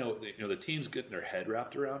that's kind of, the team's getting their head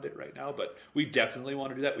wrapped around it right now. But we definitely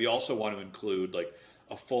want to do that. We also want to include like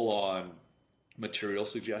a full-on material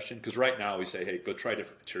suggestion, because right now we say, hey, go try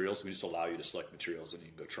different materials. We just allow you to select materials and you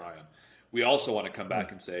can go try them. We also want to come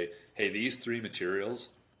back and say, hey, these 3 materials,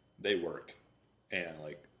 they work. And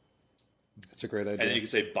like, that's a great idea. And then you can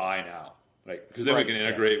say buy now, right? Because then we can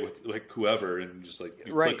integrate with like whoever and just like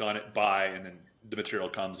you click on it, buy, and then the material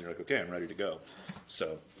comes and you're like, okay, I'm ready to go.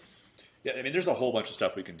 So yeah, I mean, there's a whole bunch of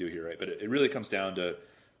stuff we can do here, right? But it really comes down to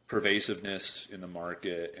pervasiveness in the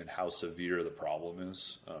market and how severe the problem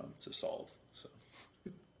is to solve.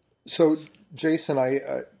 So Jason,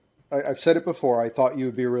 I've said it before, I thought you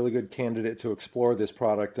would be a really good candidate to explore this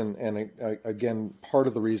product. And again, part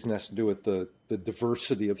of the reason has to do with the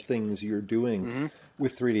diversity of things you're doing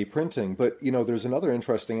with 3D printing. But, there's another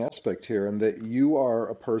interesting aspect here, in that you are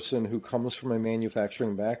a person who comes from a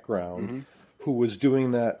manufacturing background who was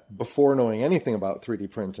doing that before knowing anything about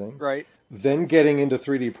 3D printing. Right. Then getting into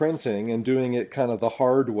 3D printing and doing it kind of the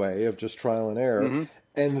hard way of just trial and error.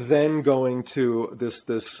 And then going to this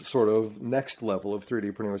sort of next level of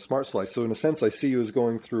 3D printing with Smart Slice. So in a sense, I see you as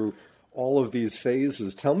going through all of these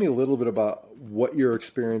phases. Tell me a little bit about what your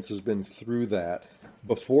experience has been through that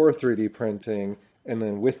before 3D printing, and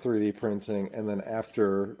then with 3D printing, and then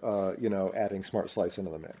after, adding Smart Slice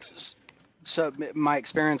into the mix. So my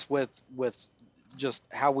experience with just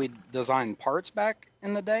how we designed parts back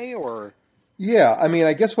in the day, or? Yeah, I mean,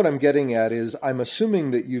 I guess what I'm getting at is I'm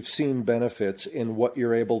assuming that you've seen benefits in what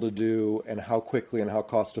you're able to do and how quickly and how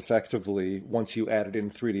cost effectively once you add it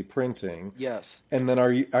in 3D printing. Yes. And then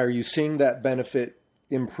are you seeing that benefit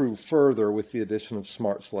improve further with the addition of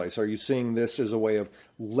Smart Slice? Are you seeing this as a way of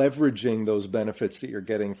leveraging those benefits that you're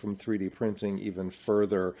getting from 3D printing even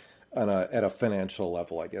further at a financial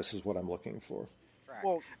level, I guess is what I'm looking for.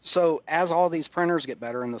 Well, so as all these printers get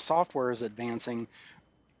better and the software is advancing,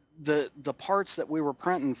 the parts that we were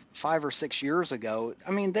printing 5 or 6 years ago,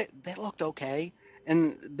 I mean, they looked okay,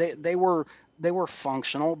 and they were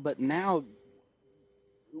functional. But now,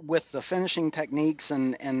 with the finishing techniques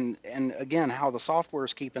and again how the software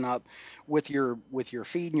is keeping up with your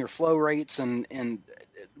feed and your flow rates, and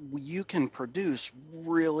you can produce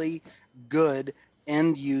really good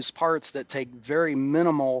end use parts that take very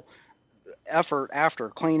minimal effort after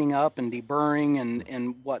cleaning up and deburring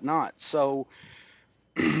and whatnot. So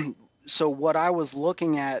what I was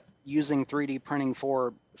looking at using 3D printing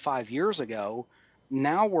for 5 years ago,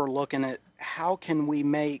 now we're looking at how can we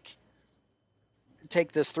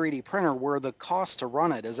take this 3D printer where the cost to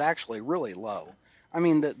run it is actually really low. I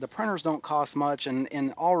mean, the printers don't cost much, and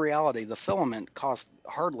in all reality, the filament costs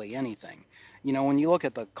hardly anything. When you look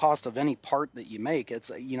at the cost of any part that you make,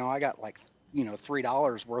 it's, I got like,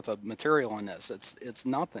 $3 worth of material in this. It's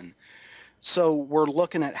nothing. So we're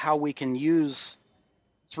looking at how we can use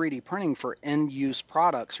 3D printing for end use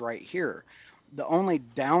products right here. The only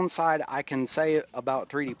downside I can say about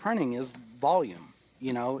 3D printing is volume.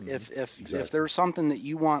 If there's something that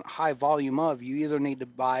you want high volume of, you either need to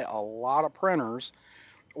buy a lot of printers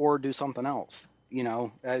or do something else.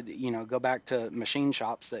 Go back to machine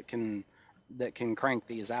shops that can crank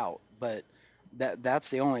these out. But that's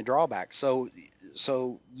the only drawback. So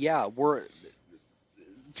yeah,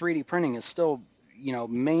 3D printing is still,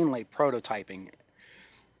 mainly prototyping.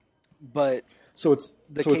 But so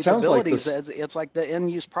it sounds like it's like the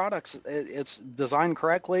end use products. It's designed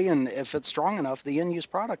correctly, and if it's strong enough, the end use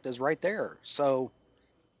product is right there. So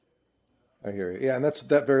I hear you. Yeah, and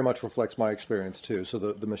that very much reflects my experience too. So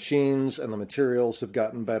the machines and the materials have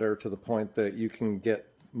gotten better to the point that you can get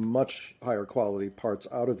much higher quality parts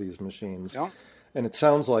out of these machines. Yeah. And it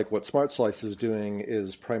sounds like what SmartSlice is doing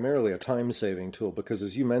is primarily a time-saving tool because,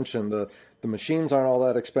 as you mentioned, the machines aren't all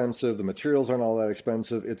that expensive, the materials aren't all that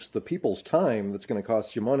expensive. It's the people's time that's going to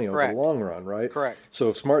cost you money over the long run, right? Correct. So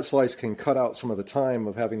if SmartSlice can cut out some of the time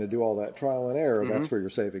of having to do all that trial and error, that's where your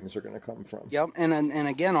savings are going to come from. Yep. And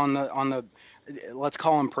again, on the let's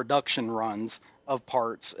call them production runs of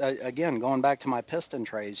parts. Again, going back to my piston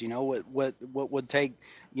trays, what would take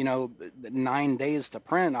 9 days to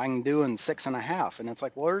print, I can do in 6.5. And it's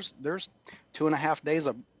like, well, there's 2.5 days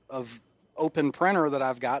of open printer that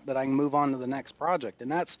I've got that I can move on to the next project,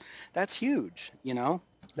 and that's huge.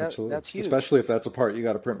 Absolutely. That's huge, especially if that's a part you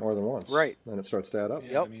got to print more than once. Right. Then it starts to add up.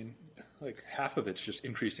 Yeah, Yep. I mean, like half of it's just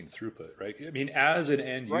increasing throughput, right? I mean, as an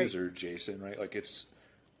end user, Jason, right? Like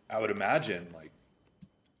I would imagine like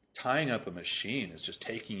tying up a machine is just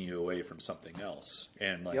taking you away from something else,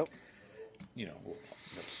 and like,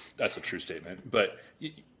 that's a true statement. But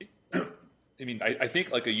I mean, I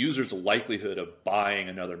think like a user's likelihood of buying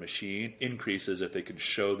another machine increases if they can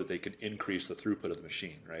show that they can increase the throughput of the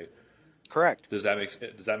machine, right? Correct. Does that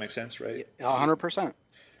make sense, right? 100%.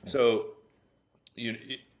 So,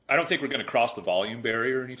 I don't think we're going to cross the volume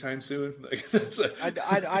barrier anytime soon. Like,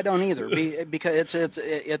 I don't either, because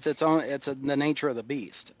it's its own. It's the nature of the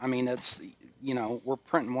beast. I mean, it's we're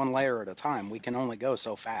printing one layer at a time. We can only go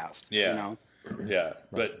so fast. Yeah. Yeah,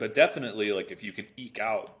 but definitely, like if you can eke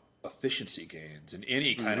out efficiency gains in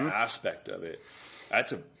any kind of aspect of it,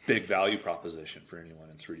 that's a big value proposition for anyone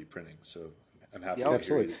in 3D printing. So I'm happy to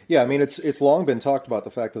hear you. Yeah, I mean, it's long been talked about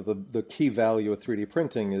the fact that the key value of 3D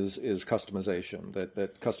printing is customization.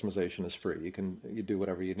 That customization is free. You do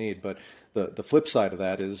whatever you need. But the flip side of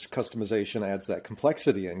that is customization adds that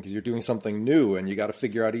complexity in because you're doing something new and you got to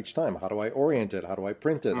figure out each time, how do I orient it? How do I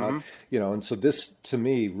print it? And so this to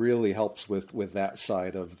me really helps with that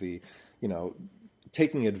side of the,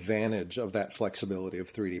 taking advantage of that flexibility of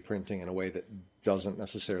 3D printing in a way that doesn't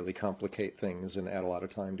necessarily complicate things and add a lot of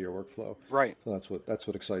time to your workflow. Right. So that's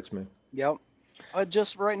what excites me. Yep.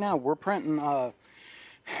 Just right now we're printing.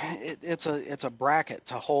 It's a bracket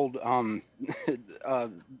to hold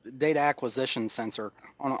data acquisition sensor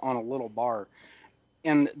on a little bar,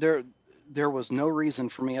 and there was no reason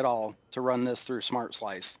for me at all to run this through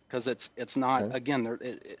SmartSlice because it's not again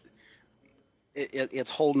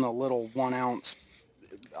it's holding a little 1 ounce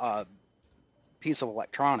piece of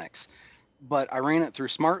electronics. But I ran it through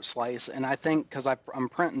SmartSlice, and I think because I'm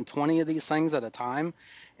printing 20 of these things at a time,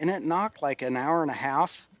 and it knocked like an hour and a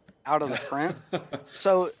half out of the print.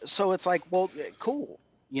 so it's like, well, cool,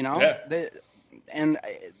 Yeah. And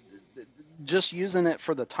just using it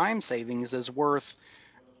for the time savings is worth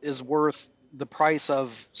the price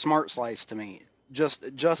of SmartSlice to me. Just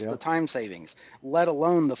the time savings, let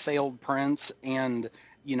alone the failed prints and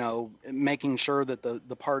making sure that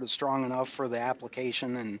the part is strong enough for the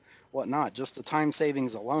application and whatnot. Just the time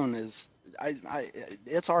savings alone is,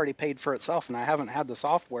 it's already paid for itself, and I haven't had the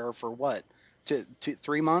software for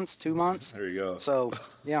 3 months, 2 months. There you go. So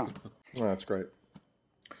yeah. Well, that's great.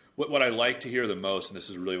 What I like to hear the most, and this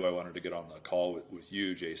is really why I wanted to get on the call with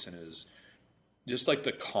you, Jason, is just like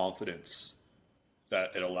the confidence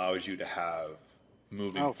that it allows you to have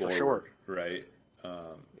moving forward. For sure. Right.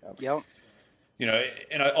 Yep.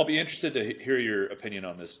 And I'll be interested to hear your opinion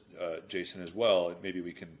on this, Jason, as well. And maybe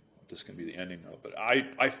this can be the ending note. But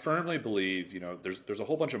I firmly believe, there's a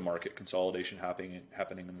whole bunch of market consolidation happening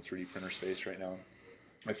in the 3D printer space right now.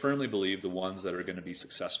 I firmly believe the ones that are going to be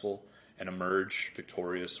successful and emerge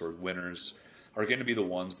victorious or winners are going to be the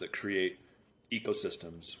ones that create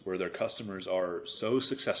ecosystems where their customers are so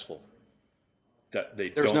successful that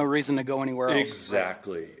there's no reason to go anywhere else.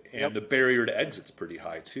 Exactly. Right? And the barrier to exit's pretty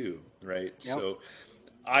high too, right? Yep. So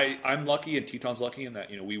I'm lucky, and Teton's lucky in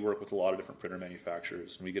that, we work with a lot of different printer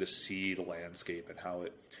manufacturers, and we get to see the landscape and how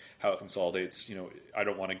it consolidates. I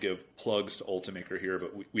don't want to give plugs to Ultimaker here,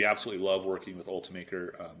 but we absolutely love working with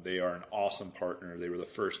Ultimaker. They are an awesome partner. They were the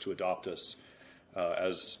first to adopt us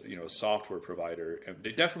as a software provider, and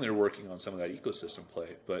they definitely are working on some of that ecosystem play.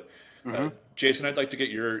 But Jason, I'd like to get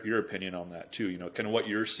your opinion on that too. Kind of what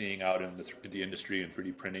you're seeing out in the industry and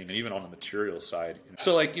 3D printing, and even on the materials side.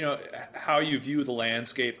 So, how you view the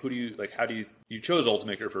landscape. Who do you like? How do you chose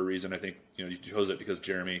Ultimaker for a reason? I think you chose it because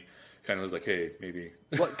Jeremy kind of was like, hey, maybe.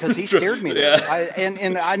 Well, because he steered me there.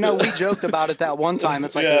 And I know we joked about it that one time.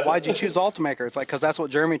 It's like, well, why'd you choose Ultimaker? It's like, because that's what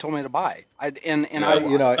Jeremy told me to buy. For me,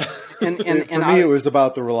 it was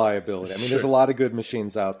about the reliability. I mean, there's a lot of good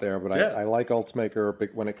machines out there, but I like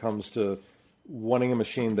Ultimaker when it comes to wanting a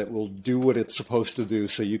machine that will do what it's supposed to do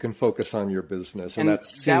so you can focus on your business. And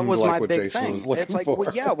that was like my what big Jason thing. was looking it's like, for.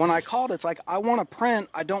 when I called, it's like, I want to print.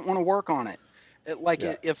 I don't want to work on it.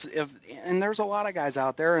 Yeah. If and there's a lot of guys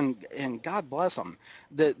out there, and God bless them,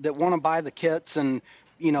 that want to buy the kits and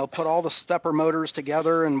put all the stepper motors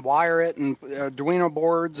together and wire it and Arduino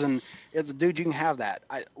boards, and it's, dude, you can have that.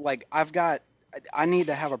 I need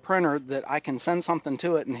to have a printer that I can send something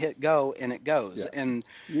to it and hit go and it goes. Yeah. And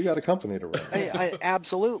You got a company to run. I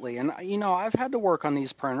absolutely. And I've had to work on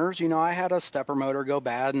these printers. I had a stepper motor go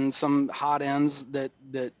bad and some hot ends that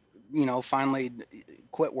finally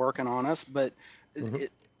quit working on us. But Mm-hmm.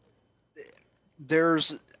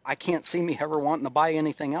 I can't see me ever wanting to buy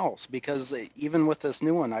anything else, because even with this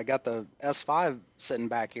new one, I got the S5 sitting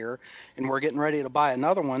back here, and we're getting ready to buy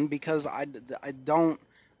another one because I don't.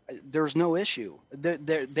 There's no issue.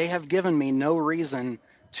 They have given me no reason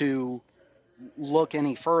to look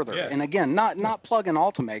any further. Yeah. And again, not plug an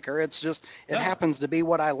Ultimaker. It's just it happens to be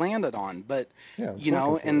what I landed on. But Yeah, it's working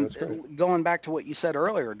for you. That's great. going back to what you said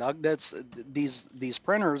earlier, Doug, that's these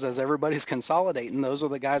printers, as everybody's consolidating, those are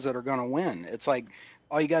the guys that are going to win. It's like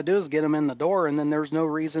all you got to do is get them in the door, and then there's no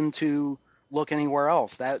reason to look anywhere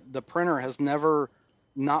else. That the printer has never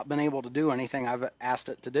not been able to do anything I've asked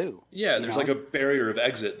it to do. Yeah, there's like a barrier of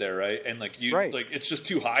exit there, right? And like Right. like it's just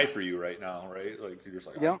too high for you right now, right? Like you're just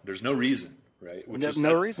like, Yeah. there's no reason, right? Which is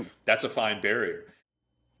No reason. That's a fine barrier.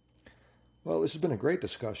 Well, this has been a great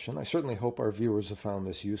discussion. I certainly hope our viewers have found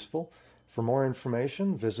this useful. For more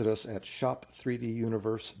information, visit us at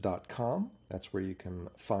shop3duniverse.com. That's where you can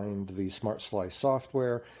find the Smart Slice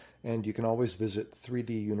software, and you can always visit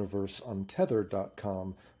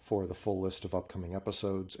 3duniverseuntethered.com for the full list of upcoming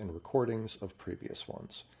episodes and recordings of previous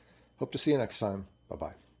ones. Hope to see you next time.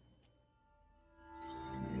 Bye-bye.